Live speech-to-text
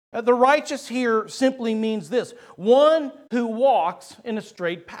The righteous here simply means this: one who walks in a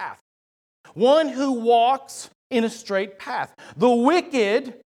straight path. One who walks in a straight path. The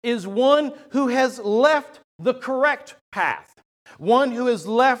wicked is one who has left the correct path. One who has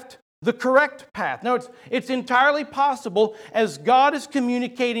left the correct path. Now, it's entirely possible, as God is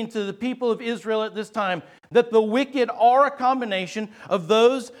communicating to the people of Israel at this time, that the wicked are a combination of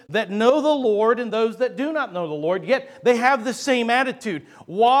those that know the Lord and those that do not know the Lord, yet they have the same attitude.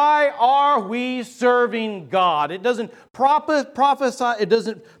 Why are we serving God? It doesn't profit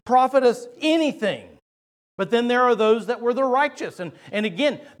us anything. But then there are those that were the righteous. And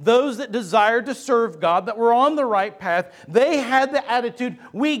again, those that desired to serve God, that were on the right path, they had the attitude,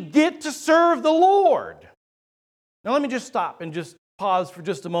 we get to serve the Lord. Now let me just stop and just pause for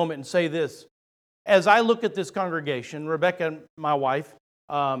just a moment and say this. As I look at this congregation, Rebecca, my wife,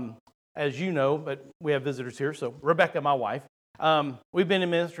 as you know, but we have visitors here, so Rebecca, my wife, we've been in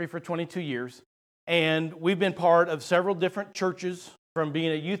ministry for 22 years, and we've been part of several different churches, from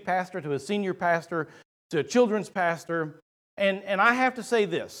being a youth pastor to a senior pastor, to a children's pastor, and I have to say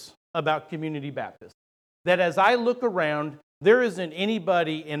this about Community Baptist, that as I look around, there isn't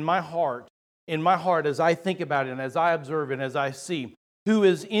anybody in my heart as I think about it and as I observe and as I see, who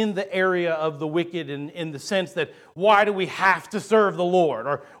is in the area of the wicked in the sense that, why do we have to serve the Lord?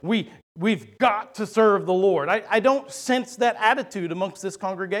 Or we've got to serve the Lord. I don't sense that attitude amongst this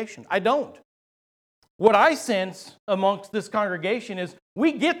congregation. I don't. What I sense amongst this congregation is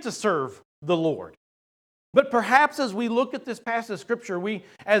we get to serve the Lord. But perhaps as we look at this passage of Scripture, we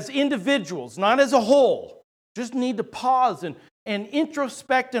as individuals, not as a whole, just need to pause and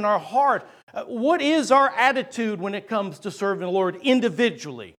introspect in our heart. What is our attitude when it comes to serving the Lord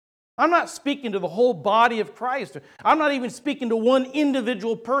individually? I'm not speaking to the whole body of Christ. I'm not even speaking to one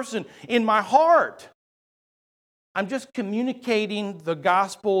individual person in my heart. I'm just communicating the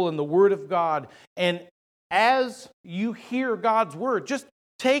gospel and the Word of God. And as you hear God's Word, just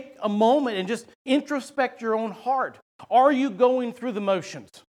take a moment and just introspect your own heart. Are you going through the motions?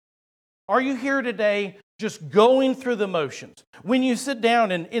 Are you here today just going through the motions? When you sit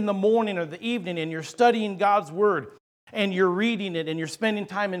down in the morning or the evening and you're studying God's Word and you're reading it and you're spending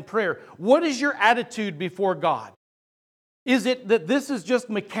time in prayer, what is your attitude before God? Is it that this is just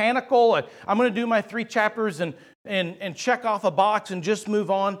mechanical? I'm going to do my 3 chapters and check off a box and just move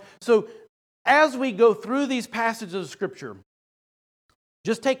on. So as we go through these passages of Scripture,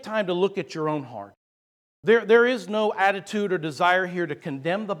 just take time to look at your own heart. There is no attitude or desire here to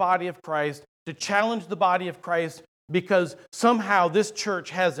condemn the body of Christ, to challenge the body of Christ, because somehow this church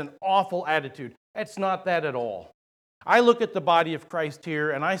has an awful attitude. It's not that at all. I look at the body of Christ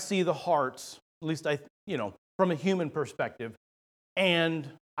here and I see the hearts, at least from a human perspective, and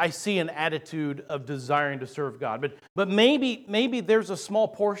I see an attitude of desiring to serve God. But maybe there's a small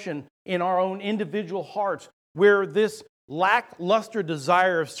portion in our own individual hearts where this lackluster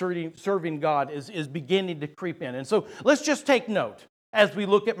desire of serving God is beginning to creep in. And so let's just take note as we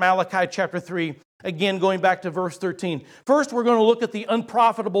look at Malachi chapter 3, again going back to verse 13. First, we're going to look at the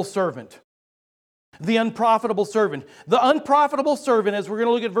unprofitable servant. The unprofitable servant. The unprofitable servant, as we're going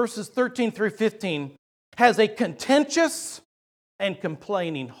to look at verses 13 through 15, has a contentious and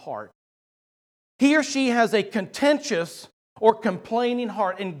complaining heart. He or she has a contentious or complaining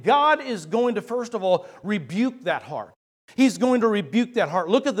heart, and God is going to, first of all, rebuke that heart. He's going to rebuke that heart.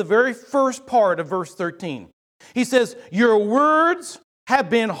 Look at the very first part of verse 13. He says, your words have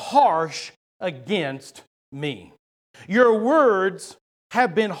been harsh against me. Your words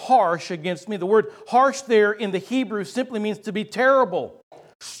have been harsh against me. The word harsh there in the Hebrew simply means to be terrible,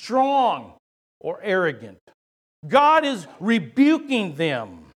 strong, or arrogant. God is rebuking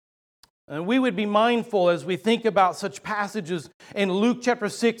them. And we would be mindful as we think about such passages in Luke chapter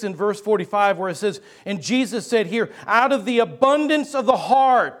 6 and verse 45 where it says, and Jesus said here, out of the abundance of the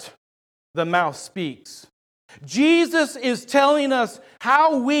heart, the mouth speaks. Jesus is telling us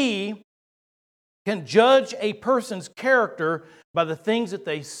how we can judge a person's character by the things that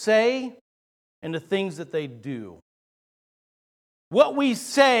they say and the things that they do. What we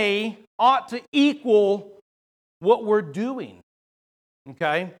say ought to equal what we're doing.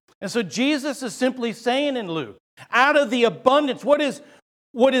 Okay? And so Jesus is simply saying in Luke, out of the abundance, what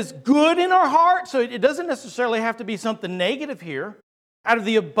is good in our heart, so it doesn't necessarily have to be something negative here. Out of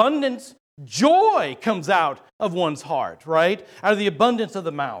the abundance, joy comes out of one's heart, right? Out of the abundance of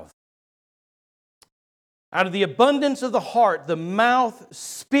the mouth. Out of the abundance of the heart, the mouth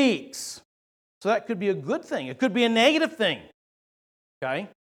speaks. So that could be a good thing. It could be a negative thing. Okay?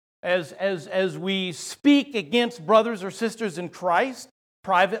 As we speak against brothers or sisters in Christ,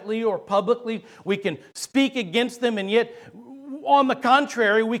 privately or publicly, we can speak against them, and yet on the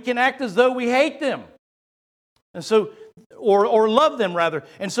contrary, we can act as though we hate them. And so, or love them rather.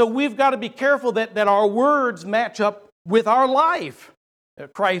 And so we've got to be careful that our words match up with our life,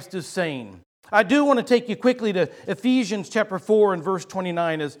 Christ is saying. I do want to take you quickly to Ephesians chapter 4 and verse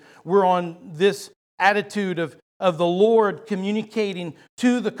 29 as we're on this attitude of the Lord communicating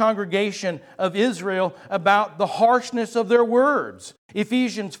to the congregation of Israel about the harshness of their words.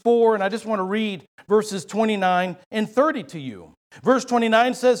 Ephesians 4, and I just want to read verses 29 and 30 to you. Verse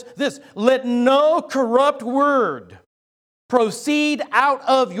 29 says this, "Let no corrupt word proceed out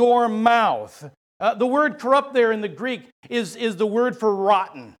of your mouth." The word corrupt there in the Greek is the word for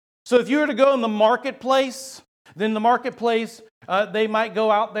rotten. So if you were to go in the marketplace, then the marketplace, they might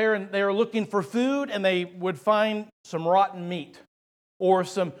go out there and they're looking for food and they would find some rotten meat or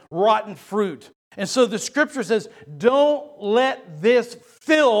some rotten fruit. And so the scripture says, don't let this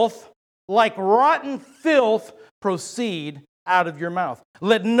filth, like rotten filth, proceed out of your mouth.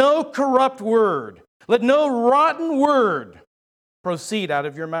 Let no corrupt word, let no rotten word proceed out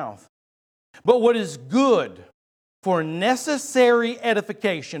of your mouth. But what is good for necessary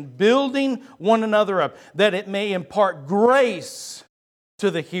edification, building one another up, that it may impart grace to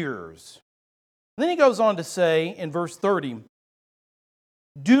the hearers. And then he goes on to say in verse 30,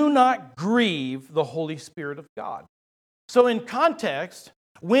 do not grieve the Holy Spirit of God. So in context,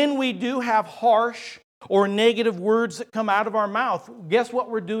 when we do have harsh or negative words that come out of our mouth, guess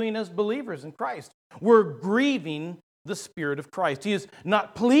what we're doing as believers in Christ? We're grieving the Spirit of Christ. He is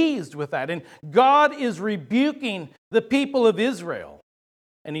not pleased with that. And God is rebuking the people of Israel.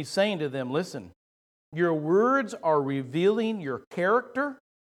 And He's saying to them, listen, your words are revealing your character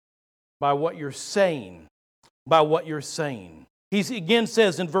by what you're saying. By what you're saying. He again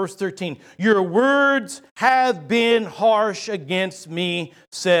says in verse 13, your words have been harsh against me,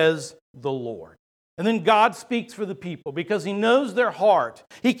 says the Lord. And then God speaks for the people because He knows their heart.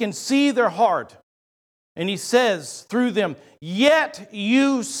 He can see their heart. And He says through them, yet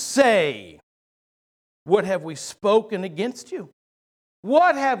you say, what have we spoken against you?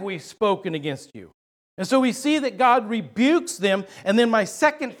 What have we spoken against you? And so we see that God rebukes them. And then my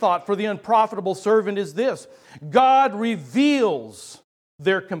second thought for the unprofitable servant is this. God reveals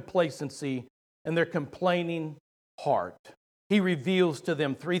their complacency and their complaining heart. He reveals to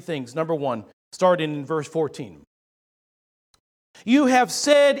them three things. Number one, starting in verse 14. You have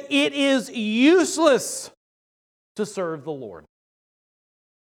said it is useless to serve the Lord.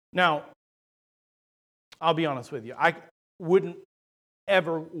 Now, I'll be honest with you. I wouldn't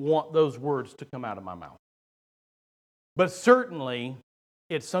ever want those words to come out of my mouth. But certainly,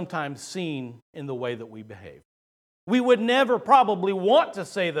 it's sometimes seen in the way that we behave. We would never probably want to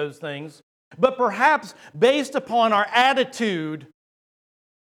say those things, but perhaps based upon our attitude,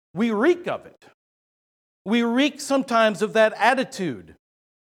 we reek of it. We reek sometimes of that attitude.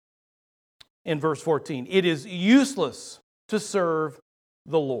 In verse 14, it is useless to serve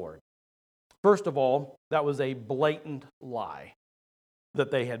the Lord. First of all, that was a blatant lie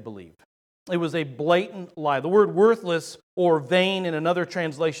that they had believed. It was a blatant lie. The word worthless or vain in another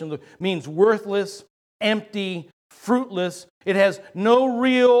translation means worthless, empty, fruitless. It has no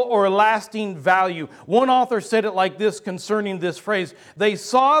real or lasting value. One author said it like this concerning this phrase. They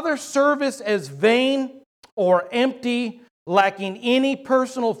saw their service as vain or empty, lacking any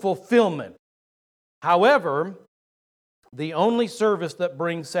personal fulfillment. However, the only service that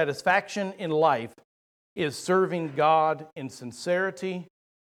brings satisfaction in life is serving God in sincerity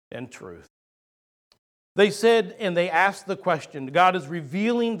and truth. They said and they asked the question, God is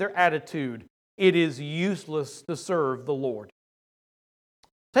revealing their attitude. It is useless to serve the Lord.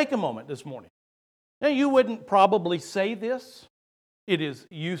 Take a moment this morning. Now, you wouldn't probably say this. It is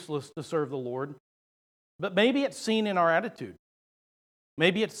useless to serve the Lord. But maybe it's seen in our attitude.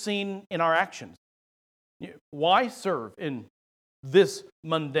 Maybe it's seen in our actions. Why serve in this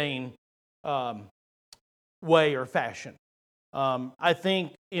mundane way or fashion? I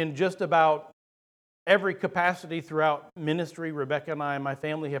think in just about every capacity throughout ministry, Rebecca and I and my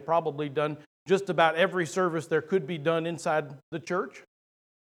family have probably done just about every service there could be done inside the church.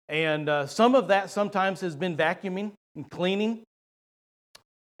 And some of that sometimes has been vacuuming and cleaning.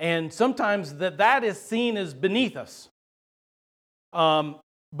 And sometimes that is seen as beneath us.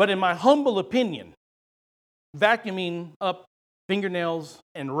 But in my humble opinion, vacuuming up fingernails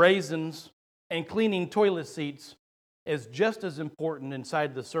and raisins and cleaning toilet seats is just as important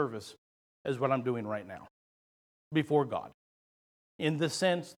inside the service as what I'm doing right now before God, in the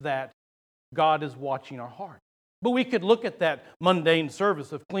sense that God is watching our heart. But we could look at that mundane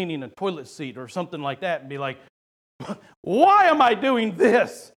service of cleaning a toilet seat or something like that and be like, why am I doing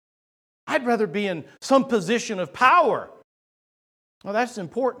this? I'd rather be in some position of power Well, that's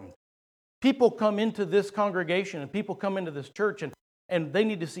important. People come into this congregation and people come into this church and they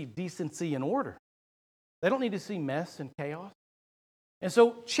need to see decency and order. They don't need to see mess and chaos. And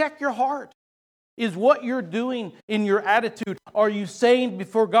so check your heart. Is what you're doing in your attitude, are you saying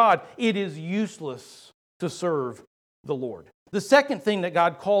before God, it is useless to serve the Lord? The second thing that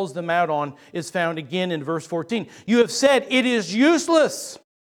God calls them out on is found again in verse 14. You have said it is useless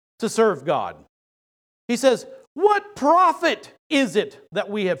to serve God. He says, what profit is it that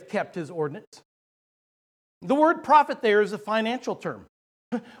we have kept His ordinance? The word profit there is a financial term.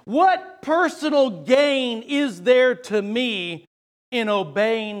 What personal gain is there to me in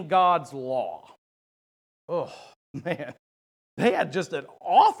obeying God's law? Oh, man. They had just an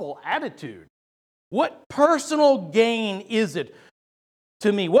awful attitude. What personal gain is it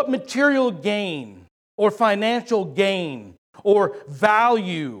to me? What material gain or financial gain or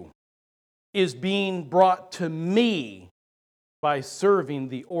value is being brought to me by serving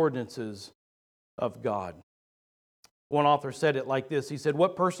the ordinances of God? One author said it like this. He said,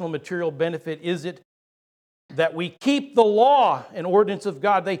 what personal material benefit is it that we keep the law and ordinance of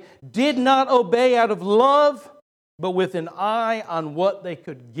God? They did not obey out of love, but with an eye on what they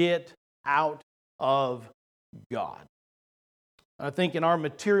could get out of God. I think in our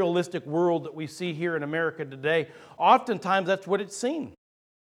materialistic world that we see here in America today, oftentimes that's what it's seen.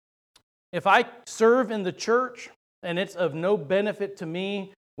 If I serve in the church and it's of no benefit to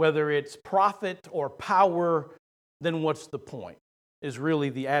me, whether it's profit or power, then what's the point? Is really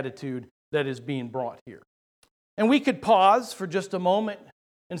the attitude that is being brought here. And we could pause for just a moment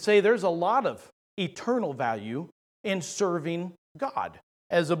and say there's a lot of eternal value in serving God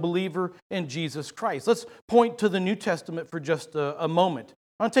as a believer in Jesus Christ. Let's point to the New Testament for just a moment.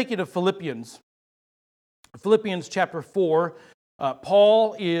 I'll take you to Philippians. Philippians chapter 4.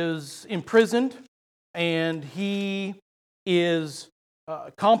 Paul is imprisoned and he is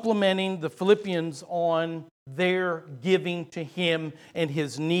complimenting the Philippians on their giving to him and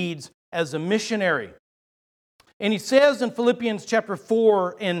his needs as a missionary. And he says in Philippians chapter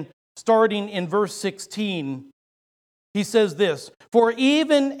 4 and starting in verse 16, he says this, for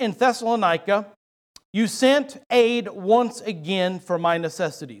even in Thessalonica you sent aid once again for my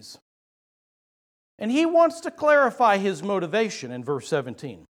necessities. And he wants to clarify his motivation in verse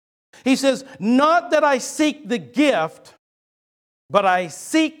 17. He says, not that I seek the gift, but I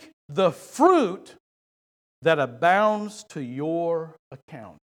seek the fruit that abounds to your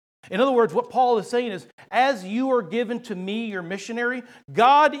account. In other words, what Paul is saying is, as you are given to me, your missionary,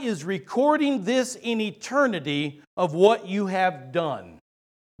 God is recording this in eternity of what you have done.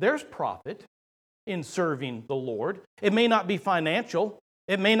 There's profit in serving the Lord. It may not be financial.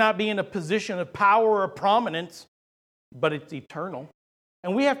 It may not be in a position of power or prominence, but it's eternal.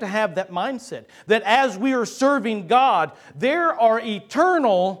 And we have to have that mindset that as we are serving God, there are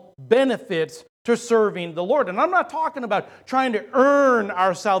eternal benefits to serving the Lord. And I'm not talking about trying to earn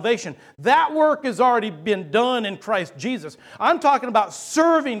our salvation. That work has already been done in Christ Jesus. I'm talking about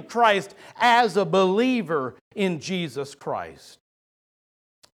serving Christ as a believer in Jesus Christ.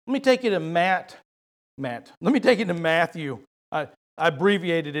 Let me take you to Matt. Let me take you to Matthew. I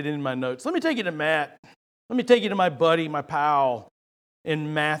abbreviated it in my notes. Let me take you to Matt. Let me take you to my buddy, my pal,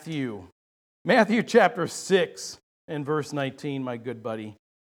 in Matthew. Matthew chapter 6 and verse 19, my good buddy.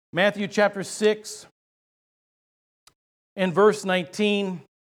 Matthew chapter 6 and verse 19,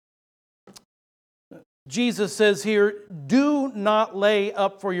 Jesus says here, do not lay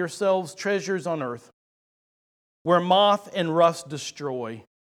up for yourselves treasures on earth, where moth and rust destroy,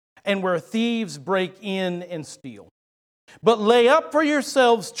 and where thieves break in and steal. But lay up for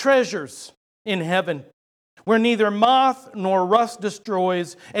yourselves treasures in heaven, where neither moth nor rust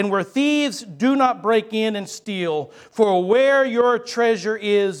destroys, and where thieves do not break in and steal. For where your treasure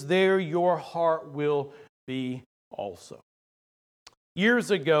is, there your heart will be also. Years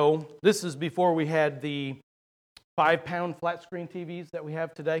ago, this is before we had the 5-pound flat screen TVs that we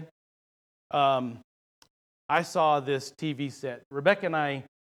have today. I saw this TV set. Rebecca and I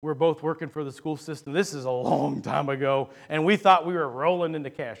were both working for the school system. This is a long time ago, and we thought we were rolling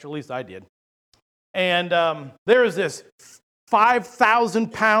into cash. At least I did. And there is this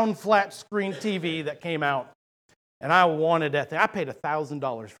 5,000-pound flat screen TV that came out, and I wanted that thing. I paid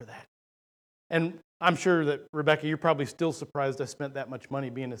 $1,000 for that. And I'm sure that, Rebecca, you're probably still surprised I spent that much money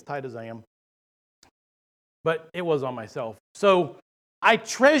being as tight as I am. But it was on myself. So I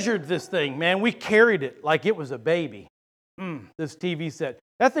treasured this thing, man. We carried it like it was a baby. This TV set.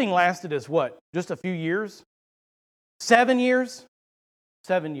 That thing lasted us what? Just a few years? 7 years?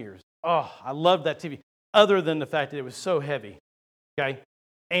 7 years. Oh, I loved that TV, other than the fact that it was so heavy, okay?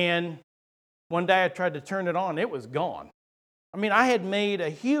 And one day I tried to turn it on. It was gone. I mean, I had made a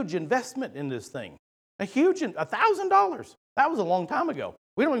huge investment in this thing. $1,000. That was a long time ago.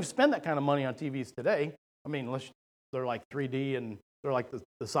 We don't even spend that kind of money on TVs today. I mean, unless they're like 3D and they're like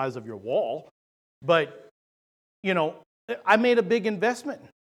the size of your wall. But, I made a big investment.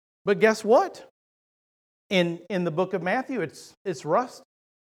 But guess what? In the book of Matthew, it's rust.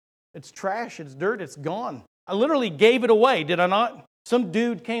 It's trash. It's dirt. It's gone. I literally gave it away, did I not? Some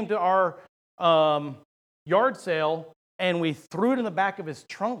dude came to our yard sale, and we threw it in the back of his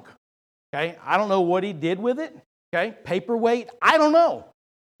trunk. Okay, I don't know what he did with it. Okay, paperweight, I don't know.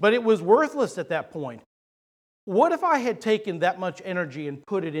 But it was worthless at that point. What if I had taken that much energy and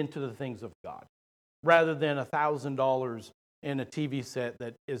put it into the things of God, rather than $1,000 in a TV set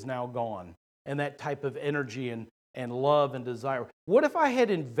that is now gone, and that type of energy and love and desire? What if I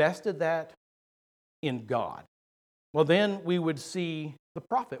had invested that in God? Well, then we would see the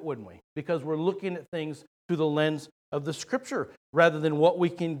profit, wouldn't we? Because we're looking at things through the lens of the Scripture rather than what we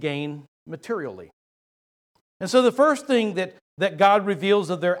can gain materially. And so the first thing that God reveals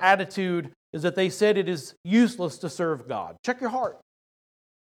of their attitude is that they said it is useless to serve God. Check your heart.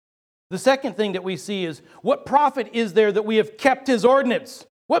 The second thing that we see is, what profit is there that we have kept His ordinance?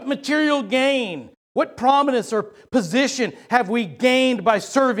 What material gain, what prominence or position have we gained by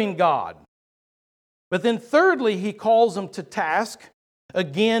serving God? But then thirdly, He calls them to task.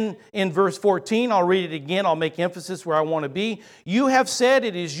 Again, in verse 14, I'll read it again. I'll make emphasis where I want to be. You have said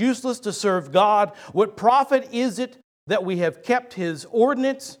it is useless to serve God. What profit is it that we have kept His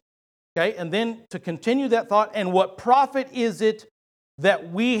ordinance? Okay, and then to continue that thought, and what profit is it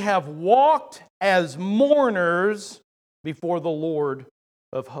that we have walked as mourners before the Lord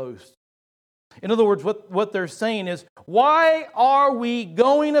of hosts? In other words, what they're saying is, why are we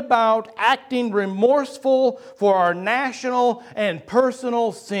going about acting remorseful for our national and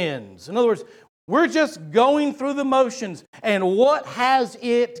personal sins? In other words, we're just going through the motions, and what has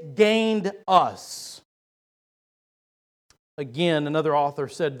it gained us? Again, another author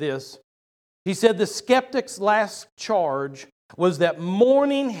said this. He said, the skeptic's last charge was that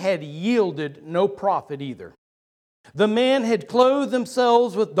mourning had yielded no profit either. The men had clothed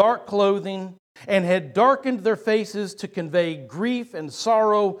themselves with dark clothing and had darkened their faces to convey grief and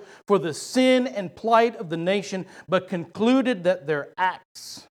sorrow for the sin and plight of the nation, but concluded that their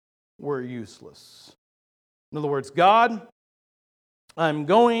acts were useless. In other words, God, I'm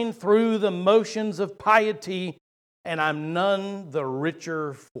going through the motions of piety, and I'm none the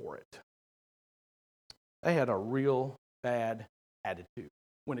richer for it. They had a real bad attitude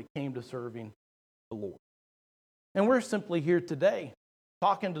when it came to serving the Lord. And we're simply here today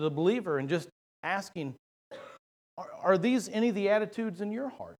talking to the believer and just asking, are these any of the attitudes in your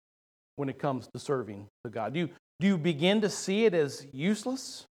heart when it comes to serving the God? Do you begin to see it as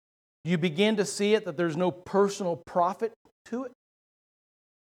useless? Do you begin to see it that there's no personal profit to it?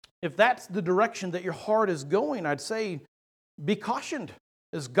 If that's the direction that your heart is going, I'd say be cautioned,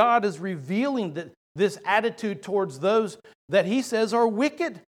 as God is revealing that this attitude towards those that He says are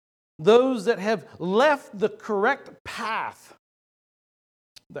wicked, those that have left the correct path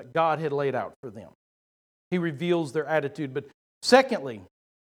that God had laid out for them. He reveals their attitude. But secondly,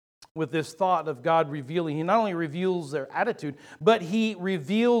 with this thought of God revealing, He not only reveals their attitude, but He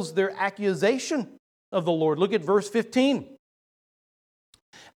reveals their accusation of the Lord. Look at verse 15.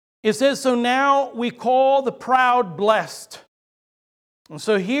 It says, so now we call the proud blessed. And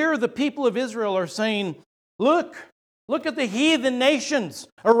so here the people of Israel are saying, look at the heathen nations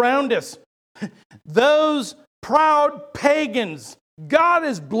around us. Those proud pagans, God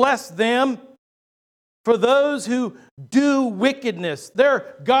has blessed them. For those who do wickedness,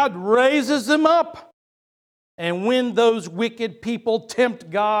 God raises them up. And when those wicked people tempt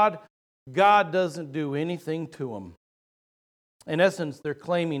God, God doesn't do anything to them. In essence, they're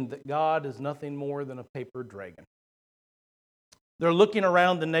claiming that God is nothing more than a paper dragon. They're looking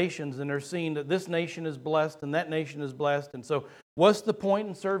around the nations and they're seeing that this nation is blessed and that nation is blessed. And so what's the point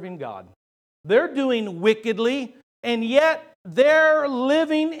in serving God? They're doing wickedly, and yet they're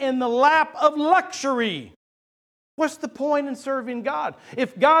living in the lap of luxury. What's the point in serving God?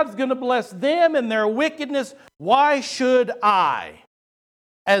 If God's going to bless them in their wickedness, why should I,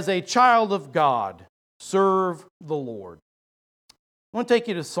 as a child of God, serve the Lord? I want to take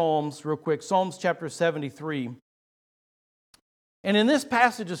you to Psalms real quick. Psalms chapter 73. And in this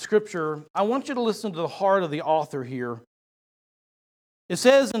passage of Scripture, I want you to listen to the heart of the author here. It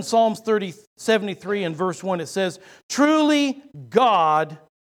says in Psalms 73 and verse 1, it says, truly God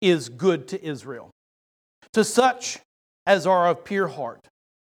is good to Israel, to such as are of pure heart.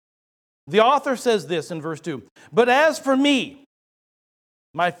 The author says this in verse 2, but as for me,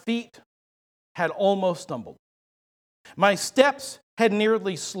 my feet had almost stumbled. My steps had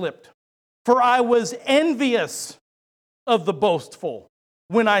nearly slipped, for I was envious of the boastful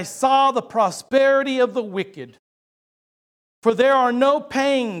when I saw the prosperity of the wicked. For there are no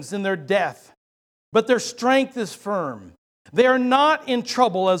pangs in their death, but their strength is firm. They are not in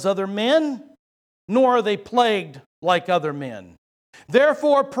trouble as other men, nor are they plagued like other men.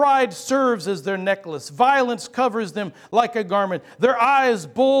 Therefore pride serves as their necklace. Violence covers them like a garment. Their eyes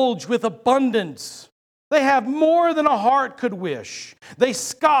bulge with abundance. They have more than a heart could wish. They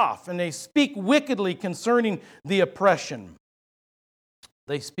scoff and they speak wickedly concerning the oppression.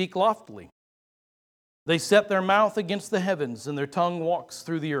 They speak loftily. They set their mouth against the heavens, and their tongue walks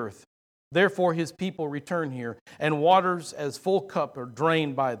through the earth. Therefore his people return here, and waters as full cup are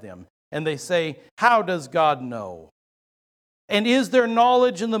drained by them. And they say, how does God know? And is there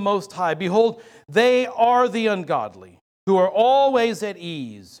knowledge in the Most High? Behold, they are the ungodly, who are always at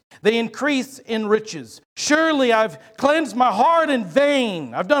ease. They increase in riches. Surely I've cleansed my heart in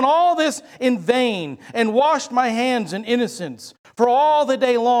vain. I've done all this in vain, and washed my hands in innocence. For all the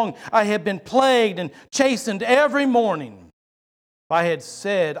day long I have been plagued and chastened every morning. If I had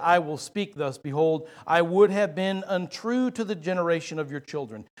said, I will speak thus, behold, I would have been untrue to the generation of your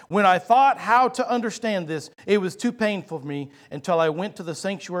children. When I thought how to understand this, it was too painful for me until I went to the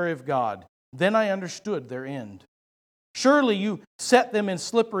sanctuary of God. Then I understood their end. Surely you set them in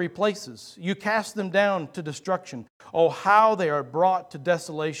slippery places. You cast them down to destruction. Oh, how they are brought to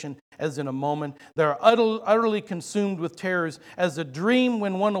desolation as in a moment. They are utterly consumed with terrors as a dream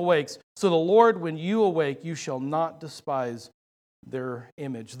when one awakes. So the Lord, when you awake, you shall not despise their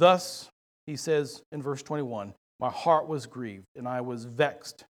image. Thus, he says in verse 21, my heart was grieved and I was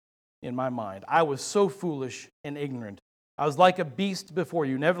vexed in my mind. I was so foolish and ignorant. I was like a beast before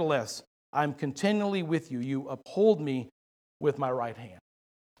you. Nevertheless, I'm continually with you. You uphold me with my right hand.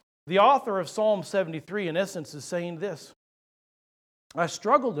 The author of Psalm 73, in essence, is saying this. I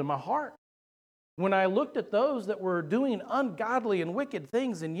struggled in my heart when I looked at those that were doing ungodly and wicked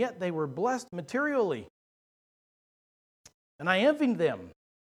things, and yet they were blessed materially. And I envied them.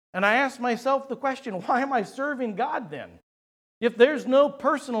 And I asked myself the question, why am I serving God then? If there's no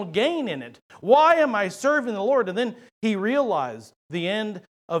personal gain in it, why am I serving the Lord? And then he realized the end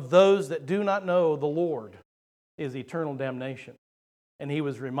of those that do not know the Lord is eternal damnation. And he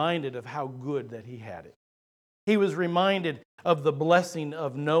was reminded of how good that he had it. He was reminded of the blessing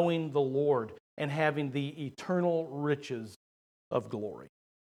of knowing the Lord and having the eternal riches of glory.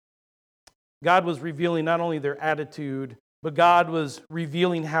 God was revealing not only their attitude, but God was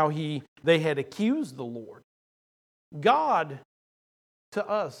revealing how they had accused the Lord. God, to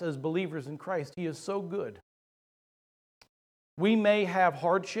us as believers in Christ, he is so good. We may have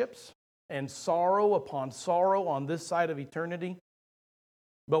hardships and sorrow upon sorrow on this side of eternity,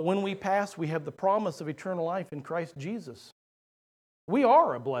 but when we pass, we have the promise of eternal life in Christ Jesus. We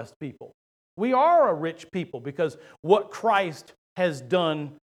are a blessed people. We are a rich people because what Christ has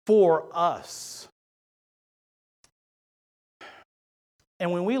done for us.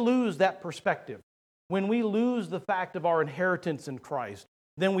 And when we lose that perspective, when we lose the fact of our inheritance in Christ,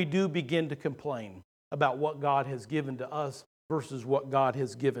 then we do begin to complain about what God has given to us versus what God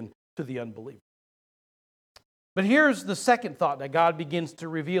has given to the unbeliever. But here's the second thought that God begins to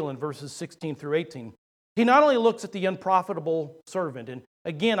reveal in verses 16 through 18. He not only looks at the unprofitable servant, and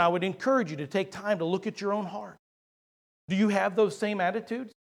again, I would encourage you to take time to look at your own heart. Do you have those same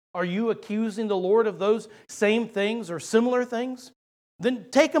attitudes? Are you accusing the Lord of those same things or similar things? Then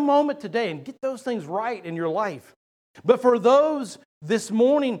take a moment today and get those things right in your life. But for those this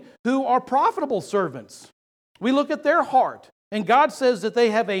morning who are profitable servants, we look at their heart, and God says that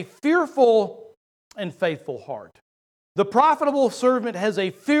they have a fearful and faithful heart. The profitable servant has a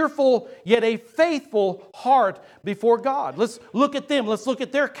fearful yet a faithful heart before God. Let's look at them. Let's look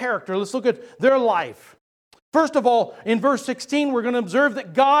at their character. Let's look at their life. First of all, in verse 16, we're going to observe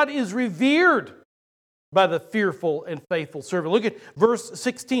that God is revered by the fearful and faithful servant. Look at verse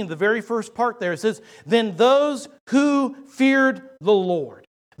 16, the very first part there. It says, then those who feared the Lord.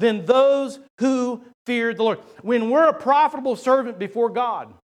 Then those who feared the Lord. When we're a profitable servant before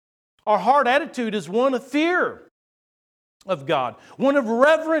God, our heart attitude is one of fear of God, one of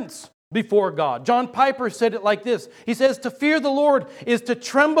reverence before God. John Piper said it like this. He says, to fear the Lord is to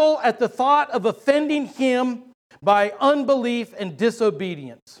tremble at the thought of offending Him by unbelief and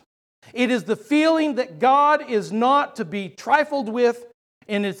disobedience. It is the feeling that God is not to be trifled with,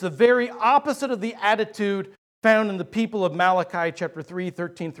 and it's the very opposite of the attitude found in the people of Malachi chapter 3,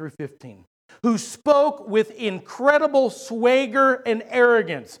 13 through 15, who spoke with incredible swagger and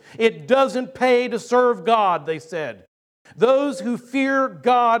arrogance. It doesn't pay to serve God, they said. Those who fear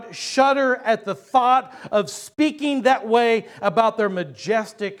God shudder at the thought of speaking that way about their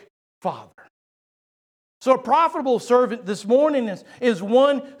majestic Father. So a profitable servant this morning is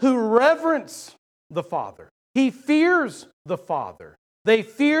one who reverences the Father. He fears the Father. They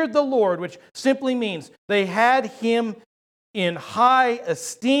feared the Lord, which simply means they had Him in high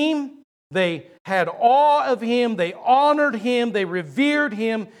esteem. They had awe of Him. They honored Him. They revered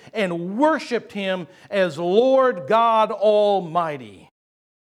Him and worshiped Him as Lord God Almighty.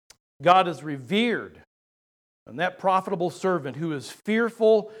 God is revered. And that profitable servant who is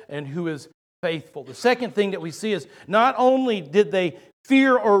fearful and who is faithful. The second thing that we see is not only did they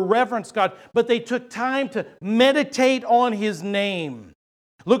fear or reverence God, but they took time to meditate on His name.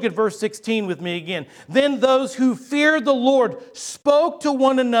 Look at verse 16 with me again. Then those who feared the Lord spoke to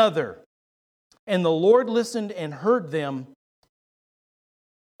one another, and the Lord listened and heard them.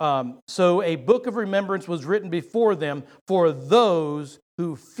 So a book of remembrance was written before them for those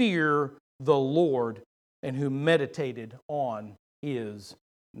who fear the Lord and who meditated on His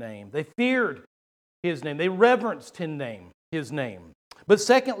name. They feared His name. They reverenced His name. But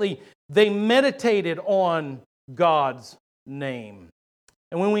secondly, they meditated on God's name.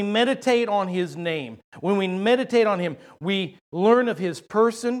 And when we meditate on His name, when we meditate on Him, we learn of His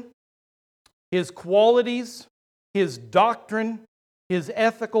person, His qualities, His doctrine, His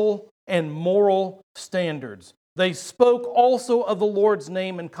ethical and moral standards. They spoke also of the Lord's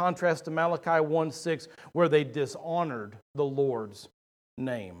name in contrast to Malachi 1:6, where they dishonored the Lord's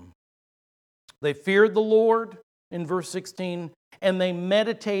name. They feared the Lord in verse 16, and they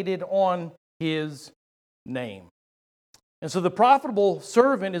meditated on His name. And so the profitable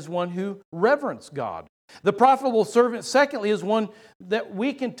servant is one who reverenced God. The profitable servant, secondly, is one that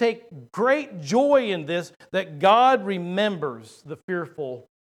we can take great joy in this, that God remembers the fearful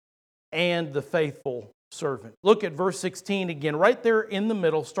and the faithful servant. Look at verse 16 again, right there in the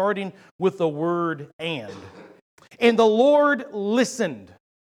middle, starting with the word and. And the Lord listened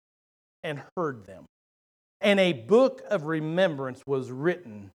and heard them, and a book of remembrance was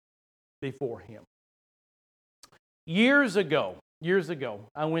written before Him. Years ago,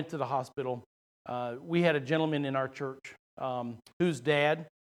 I went to the hospital. We had a gentleman in our church whose dad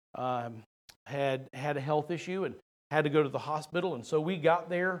had a health issue and had to go to the hospital. And so we got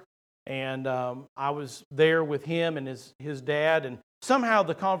there, and I was there with him and his dad, and somehow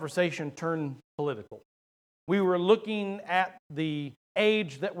the conversation turned political. We were looking at the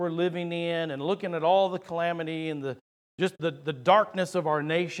age that we're living in and looking at all the calamity and the darkness of our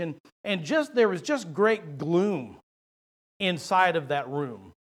nation, and there was just great gloom inside of that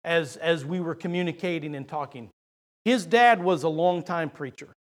room as we were communicating and talking. His dad was a longtime preacher.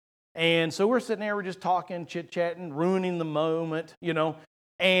 And so we're sitting there, we're just talking, chit-chatting, ruining the moment,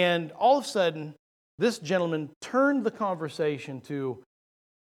 And all of a sudden, this gentleman turned the conversation to,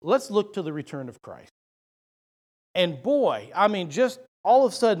 let's look to the return of Christ. And boy, just all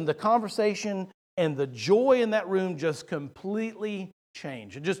of a sudden, the conversation and the joy in that room just completely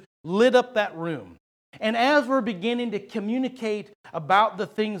changed. It just lit up that room. And as we're beginning to communicate about the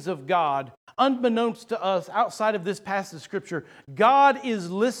things of God, unbeknownst to us, outside of this passage of Scripture, God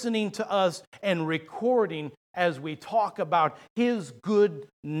is listening to us and recording as we talk about His good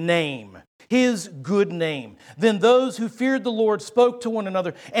name. His good name. Then those who feared the Lord spoke to one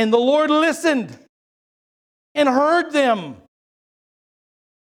another, and the Lord listened and heard them.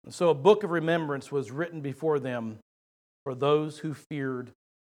 And so a book of remembrance was written before them for those who feared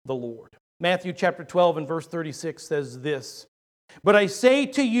the Lord. Matthew chapter 12 and verse 36 says this, "But I say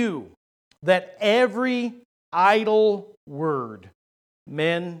to you that every idle word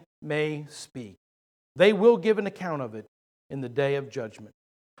men may speak, they will give an account of it in the day of judgment.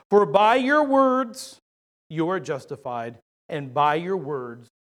 For by your words you are justified, and by your words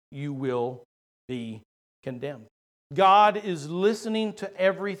you will be condemned." God is listening to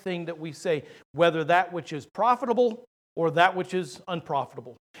everything that we say, whether that which is profitable or that which is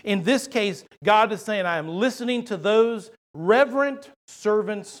unprofitable. In this case, God is saying, I am listening to those reverent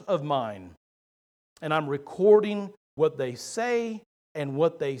servants of mine, and I'm recording what they say and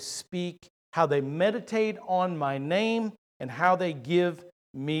what they speak, how they meditate on my name, and how they give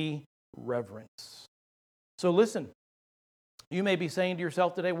me reverence. So listen, you may be saying to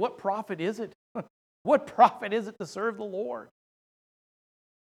yourself today, what profit is it? What profit is it to serve the Lord?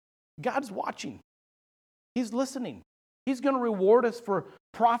 God's watching. He's listening. He's going to reward us for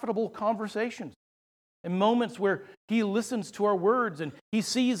profitable conversations and moments where He listens to our words and He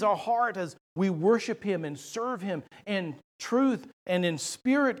sees our heart as we worship Him and serve Him in truth and in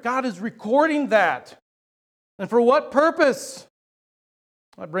spirit. God is recording that. And for what purpose?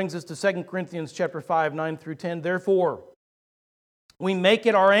 That brings us to 2 Corinthians chapter 5, 9 through 10. Therefore, We make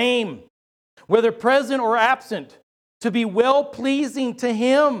it our aim, whether present or absent, to be well-pleasing to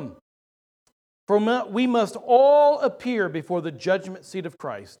Him. For we must all appear before the judgment seat of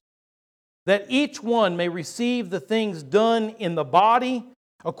Christ, that each one may receive the things done in the body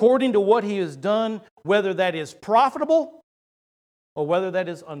according to what he has done, whether that is profitable or whether that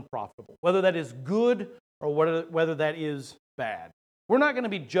is unprofitable, whether that is good or whether that is bad. We're not going to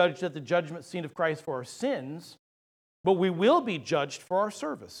be judged at the judgment seat of Christ for our sins, but we will be judged for our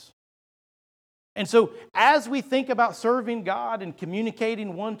service. And so as we think about serving God and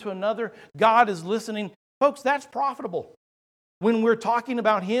communicating one to another, God is listening. Folks, that's profitable. When we're talking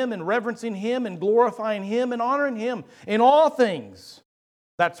about Him and reverencing Him and glorifying Him and honoring Him in all things,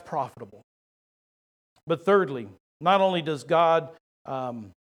 that's profitable. But thirdly, not only is God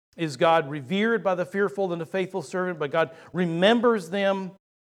revered by the fearful and the faithful servant, but God remembers them.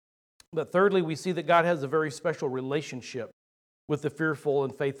 But thirdly, we see that God has a very special relationship with the fearful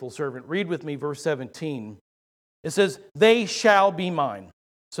and faithful servant. Read with me verse 17. It says, "They shall be mine,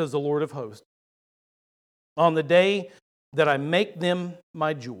 says the Lord of hosts, on the day that I make them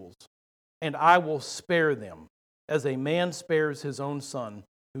my jewels, and I will spare them as a man spares his own son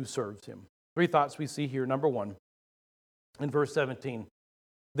who serves him." Three thoughts we see here. Number one, in verse 17,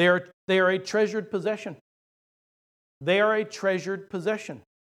 they are a treasured possession. They are a treasured possession.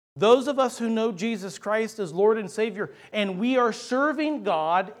 Those of us who know Jesus Christ as Lord and Savior, and we are serving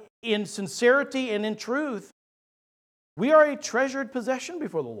God in sincerity and in truth, we are a treasured possession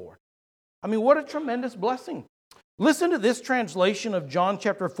before the Lord. I mean, what a tremendous blessing. Listen to this translation of John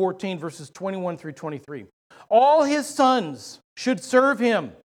chapter 14, verses 21 through 23. "All His sons should serve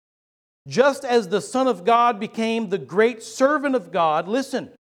Him, just as the Son of God became the great servant of God."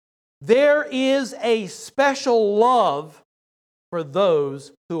 Listen, there is a special love for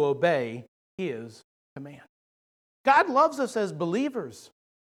those who obey His command. God loves us as believers,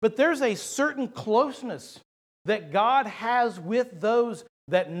 but there's a certain closeness that God has with those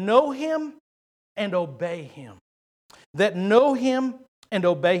that know Him and obey Him. That know Him and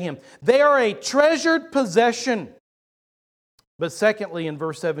obey Him. They are a treasured possession. But secondly, in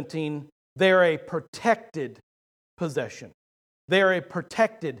verse 17, they are a protected possession. They are a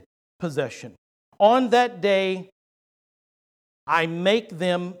protected possession. "On that day, I make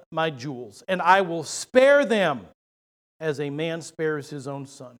them my jewels, and I will spare them as a man spares his own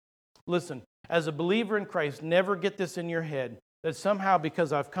son." Listen, as a believer in Christ, never get this in your head that somehow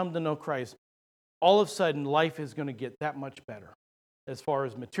because I've come to know Christ, all of a sudden life is going to get that much better. As far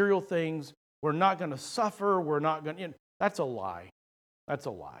as material things, we're not going to suffer, we're not going to... That's a lie. That's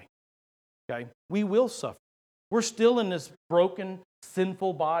a lie. Okay? We will suffer. We're still in this broken,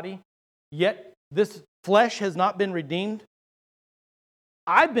 sinful body, yet this flesh has not been redeemed.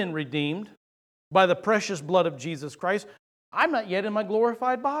 I've been redeemed by the precious blood of Jesus Christ. I'm not yet in my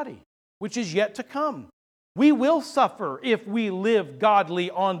glorified body, which is yet to come. We will suffer if we live godly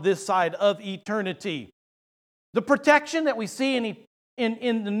on this side of eternity. The protection that we see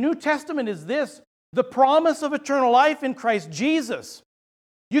in the New Testament is this: the promise of eternal life in Christ Jesus.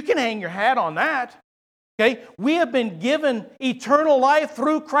 You can hang your hat on that. Okay? We have been given eternal life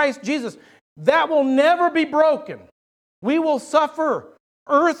through Christ Jesus. That will never be broken. We will suffer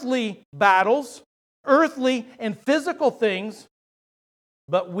earthly battles, earthly and physical things,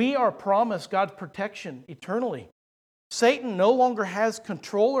 but we are promised God's protection eternally. Satan no longer has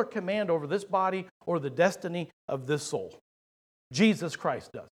control or command over this body or the destiny of this soul. Jesus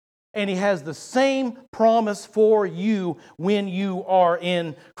Christ does. And He has the same promise for you when you are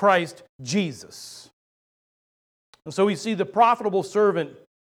in Christ Jesus. And so we see the profitable servant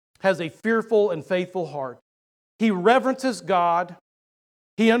has a fearful and faithful heart. He reverences God.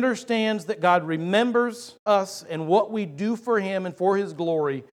 He understands that God remembers us and what we do for Him and for His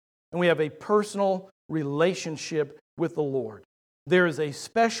glory. And we have a personal relationship with the Lord. There is a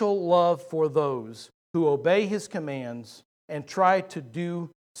special love for those who obey His commands and try to do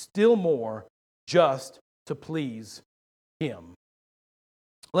still more just to please Him.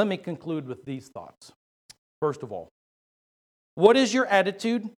 Let me conclude with these thoughts. First of all, what is your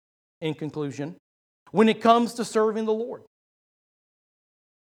attitude, in conclusion, when it comes to serving the Lord?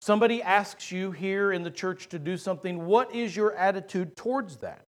 Somebody asks you here in the church to do something. What is your attitude towards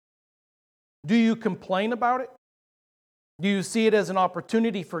that? Do you complain about it? Do you see it as an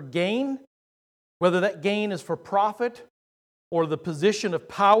opportunity for gain? Whether that gain is for profit or the position of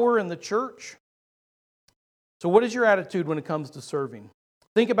power in the church? So what is your attitude when it comes to serving?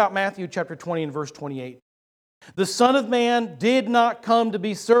 Think about Matthew chapter 20 and verse 28. The Son of Man did not come to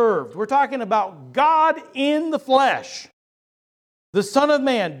be served. We're talking about God in the flesh. The Son of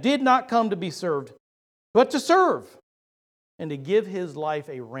Man did not come to be served, but to serve and to give his life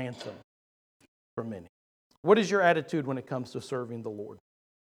a ransom for many. What is your attitude when it comes to serving the Lord?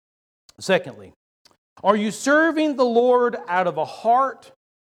 Secondly, are you serving the Lord out of a heart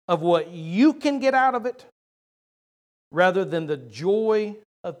of what you can get out of it rather than the joy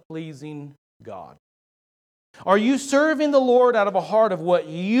of pleasing God? Are you serving the Lord out of a heart of what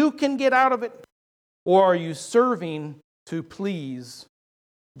you can get out of it, or are you serving to please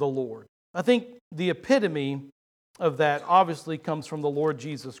the Lord? I think the epitome of that obviously comes from the Lord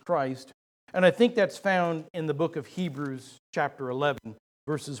Jesus Christ, and I think that's found in the book of Hebrews chapter 11,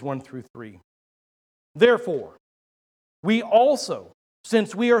 verses 1 through 3. Therefore, we also,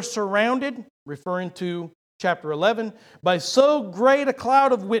 since we are surrounded, referring to chapter 11, by so great a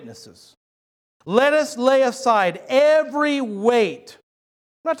cloud of witnesses, let us lay aside every weight.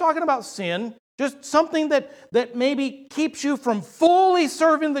 I'm not talking about sin, just something that maybe keeps you from fully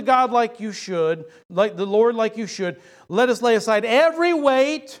serving the God like you should, like the Lord like you should. Let us lay aside every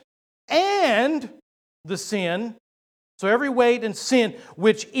weight and the sin, so every weight and sin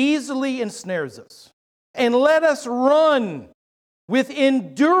which easily ensnares us. And let us run with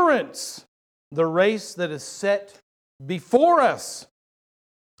endurance the race that is set before us,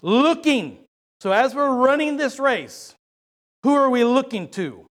 looking. So as we're running this race, who are we looking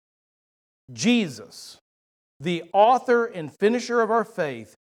to? Jesus, the author and finisher of our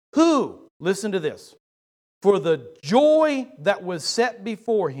faith, who, listen to this, for the joy that was set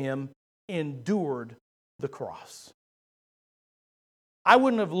before him, endured the cross. I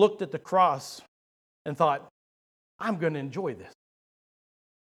wouldn't have looked at the cross and thought, I'm going to enjoy this.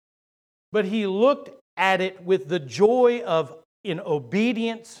 But he looked at it with the joy of in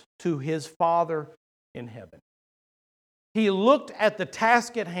obedience to his Father in heaven. He looked at the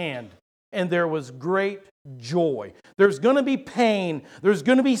task at hand, and there was great joy. There's going to be pain. There's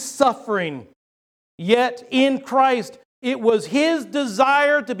going to be suffering. Yet in Christ, it was his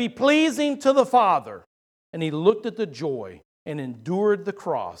desire to be pleasing to the Father. And he looked at the joy and endured the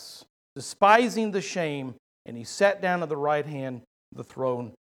cross, despising the shame, and he sat down at the right hand of the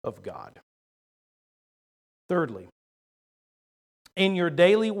throne of God. Thirdly, in your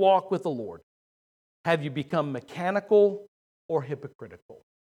daily walk with the Lord, have you become mechanical or hypocritical?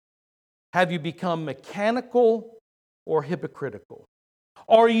 Have you become mechanical or hypocritical?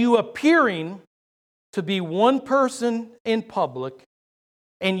 Are you appearing to be one person in public,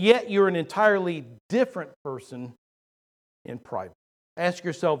 and yet you're an entirely different person in private? Ask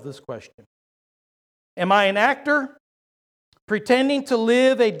yourself this question. Am I an actor pretending to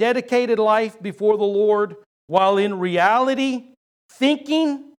live a dedicated life before the Lord while in reality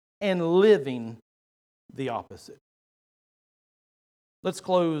thinking and living the opposite? Let's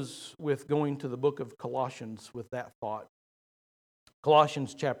close with going to the book of Colossians with that thought.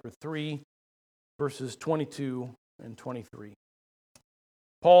 Colossians chapter 3, verses 22 and 23.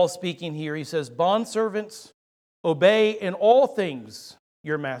 Paul speaking here, he says, "Bondservants, obey in all things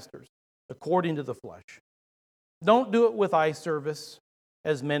your masters, according to the flesh. Don't do it with eye service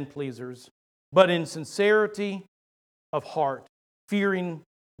as men pleasers, but in sincerity of heart, fearing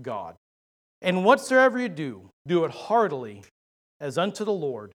God. And whatsoever you do, do it heartily as unto the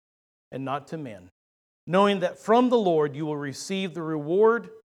Lord and not to men, knowing that from the Lord you will receive the reward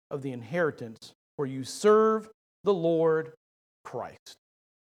of the inheritance, for you serve the Lord Christ."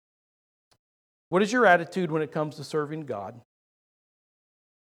 What is your attitude when it comes to serving God?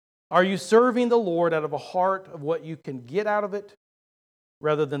 Are you serving the Lord out of a heart of what you can get out of it,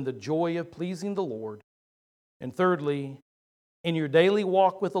 rather than the joy of pleasing the Lord? And thirdly, in your daily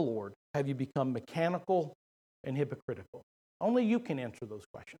walk with the Lord, have you become mechanical and hypocritical? Only you can answer those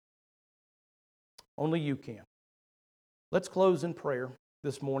questions. Only you can. Let's close in prayer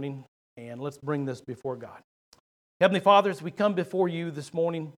this morning, and let's bring this before God. Heavenly Father, as we come before you this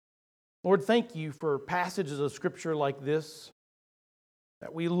morning, Lord, thank you for passages of Scripture like this,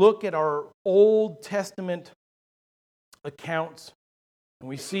 that we look at our Old Testament accounts and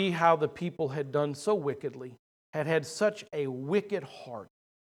we see how the people had done so wickedly, had such a wicked heart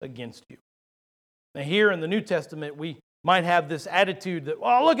against you. Now here in the New Testament, we might have this attitude that,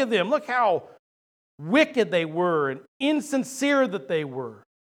 oh, look at them, look how wicked they were and insincere that they were.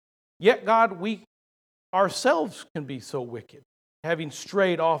 Yet, God, we ourselves can be so wicked, having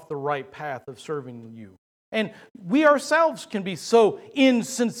strayed off the right path of serving you. And we ourselves can be so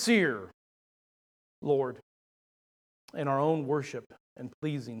insincere, Lord, in our own worship and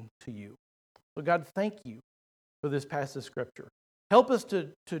pleasing to you. So God, thank you for this passage of Scripture. Help us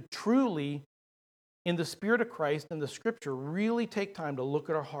to truly, in the Spirit of Christ and the Scripture, really take time to look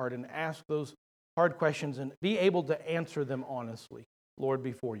at our heart and ask those hard questions and be able to answer them honestly, Lord,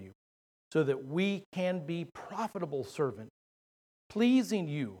 before you, so that we can be profitable servants pleasing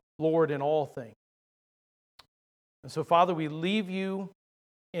you, Lord, in all things. And so, Father, we leave you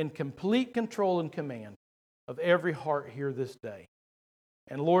in complete control and command of every heart here this day.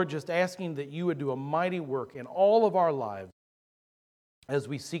 And Lord, just asking that you would do a mighty work in all of our lives as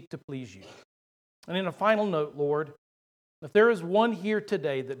we seek to please you. And in a final note, Lord, if there is one here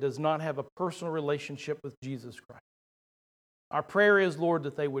today that does not have a personal relationship with Jesus Christ, our prayer is, Lord,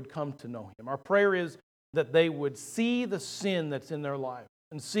 that they would come to know Him. Our prayer is that they would see the sin that's in their life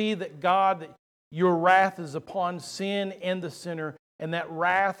and see that, God, that your wrath is upon sin and the sinner, and that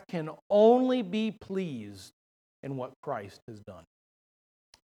wrath can only be pleased in what Christ has done.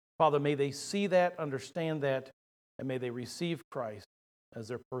 Father, may they see that, understand that, and may they receive Christ as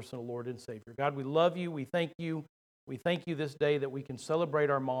their personal Lord and Savior. God, we love you. We thank you. We thank you this day that we can celebrate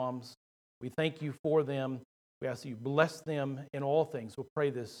our moms. We thank you for them. We ask that you bless them in all things. We'll pray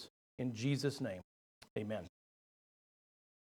this in Jesus' name. Amen.